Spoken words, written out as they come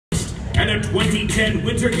and a 2010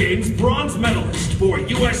 Winter Games bronze medalist for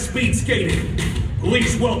U.S. speed skating.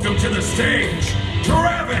 Please welcome to the stage,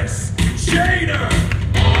 Travis Jayner!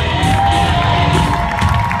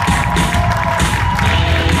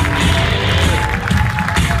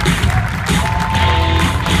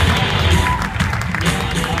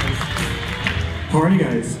 How are you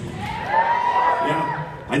guys?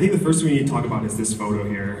 Yeah, I think the first thing we need to talk about is this photo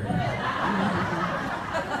here.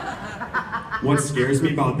 What scares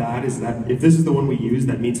me about that is that if this is the one we used,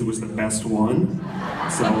 that means it was the best one.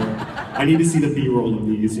 So I need to see the B-roll of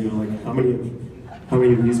these, you know, like how many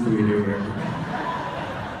of these can we do here?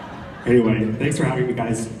 Anyway, thanks for having me,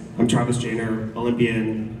 guys. I'm Travis Jayner,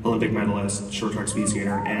 Olympian, Olympic medalist, short track speed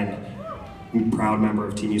skater, and I'm a proud member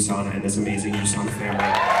of Team Usana and this amazing Usana family.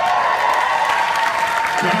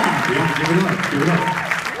 Yeah, give it up, give it up.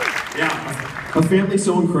 Yeah, a family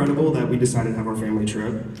so incredible that we decided to have our family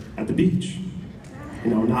trip at the beach. You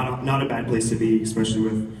know, not a bad place to be, especially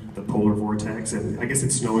with the polar vortex, and I guess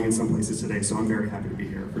it's snowing in some places today, so I'm very happy to be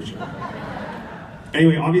here, for sure.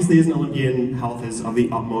 Anyway, obviously as an Olympian, health is of the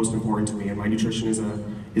utmost importance to me, and my nutrition is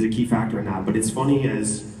a key factor in that, but it's funny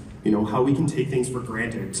as, you know, how we can take things for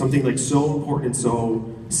granted. Something like so important and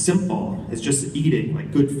so simple as just eating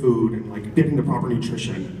like good food and like getting the proper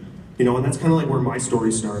nutrition. You know, and that's kind of like where my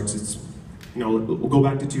story starts. It's, you know, we'll go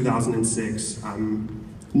back to 2006. I'm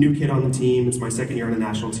a new kid on the team. It's my second year on the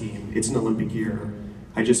national team. It's an Olympic year.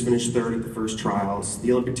 I just finished third at the first trials.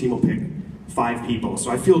 The Olympic team will pick 5 people.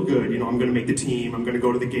 So I feel good. You know, I'm going to make the team. I'm going to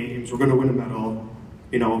go to the games. We're going to win a medal.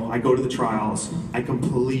 You know, I go to the trials. I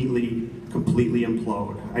completely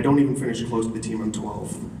implode. I don't even finish close to the team. I'm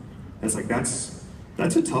 12. And it's like, that's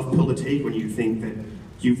a tough pill to take when you think that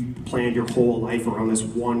you've planned your whole life around this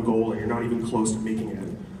one goal and you're not even close to making it.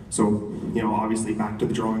 So, you know, obviously back to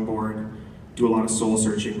the drawing board, do a lot of soul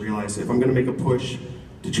searching, realize if I'm gonna make a push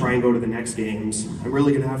to try and go to the next games, I'm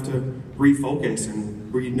really gonna have to refocus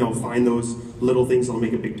and find those little things that'll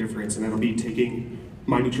make a big difference, and that'll be taking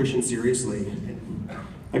my nutrition seriously. And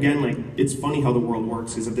again, like, it's funny how the world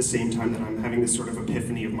works, is at the same time that I'm having this sort of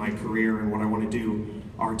epiphany of my career and what I wanna do,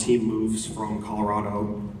 our team moves from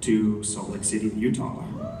Colorado to Salt Lake City, Utah.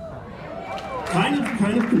 Kind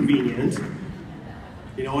of convenient.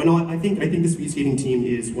 You know, and I think the speed skating team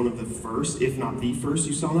is one of the first, if not the first,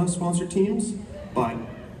 Usana sponsored teams. But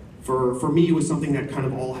for me, it was something that kind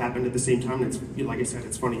of all happened at the same time. And it's, like I said,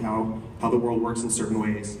 it's funny how the world works in certain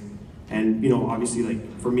ways. And, you know, obviously,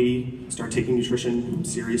 like, for me, start taking nutrition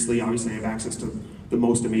seriously. Obviously, I have access to the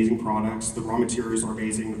most amazing products. The raw materials are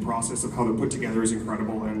amazing. The process of how they're put together is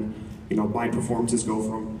incredible. And, you know, my performances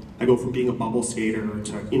I go from being a bubble skater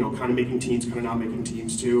to, you know, kind of making teams, kind of not making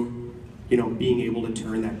teams, to, you know, being able to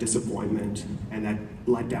turn that disappointment and that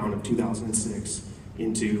letdown of 2006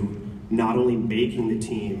 into not only making the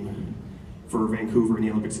team for Vancouver in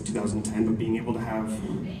the Olympics in 2010, but being able to have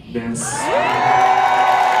this.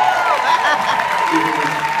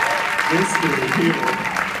 This thing here,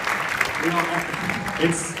 you know,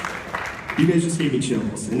 you guys just gave me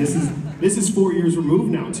chills, and this is 4 years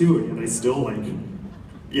removed now too, and I still like,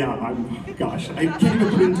 yeah, gosh, I can't even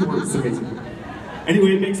put it into words. It's amazing.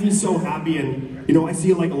 Anyway, it makes me so happy, and you know, I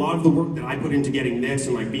see like a lot of the work that I put into getting this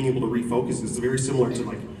and like being able to refocus is very similar to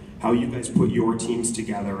like how you guys put your teams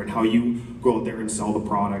together and how you go out there and sell the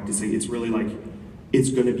product. It's really like,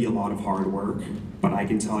 it's going to be a lot of hard work, but I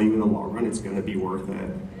can tell you in the long run, it's going to be worth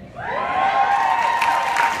it.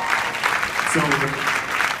 So,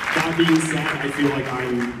 that being said, I feel like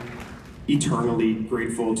I'm eternally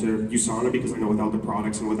grateful to Usana, because I know without the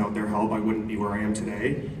products and without their help, I wouldn't be where I am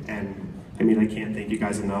today. And I mean, I can't thank you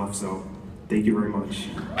guys enough, so thank you very much.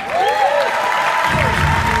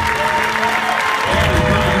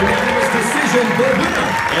 Unanimous decision, the winner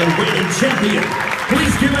and reigning champion.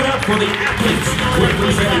 Please give it up for the athletes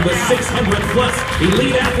representing the 600 plus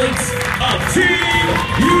elite athletes of Team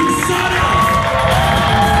Usana.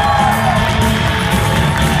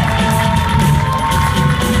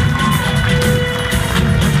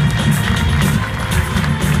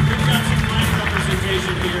 We've got some fine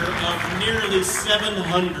representation here of nearly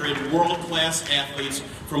 700 world-class athletes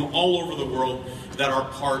from all over the world that are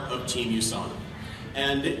part of Team Usana.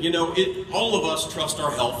 And you know, all of us trust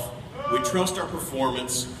our health. We trust our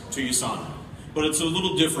performance to Usana, but it's a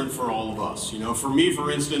little different for all of us. You know, for me,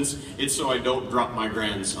 for instance, it's so I don't drop my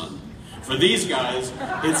grandson. For these guys,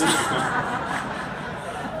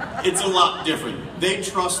 it's a lot different. They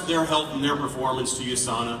trust their health and their performance to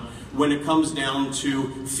Usana when it comes down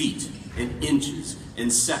to feet and inches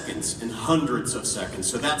and seconds and hundreds of seconds.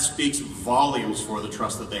 So that speaks volumes for the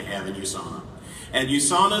trust that they have in Usana. And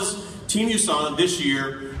Team Usana this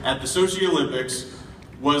year at the Sochi Olympics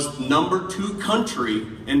was #2 country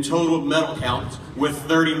in total medal count with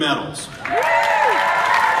 30 medals.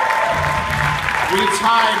 We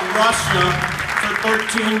tied Russia for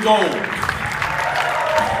 13 gold.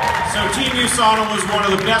 So Team Usana was one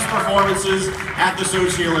of the best performances at the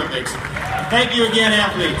Sochi Olympics. Thank you again,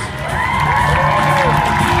 athletes.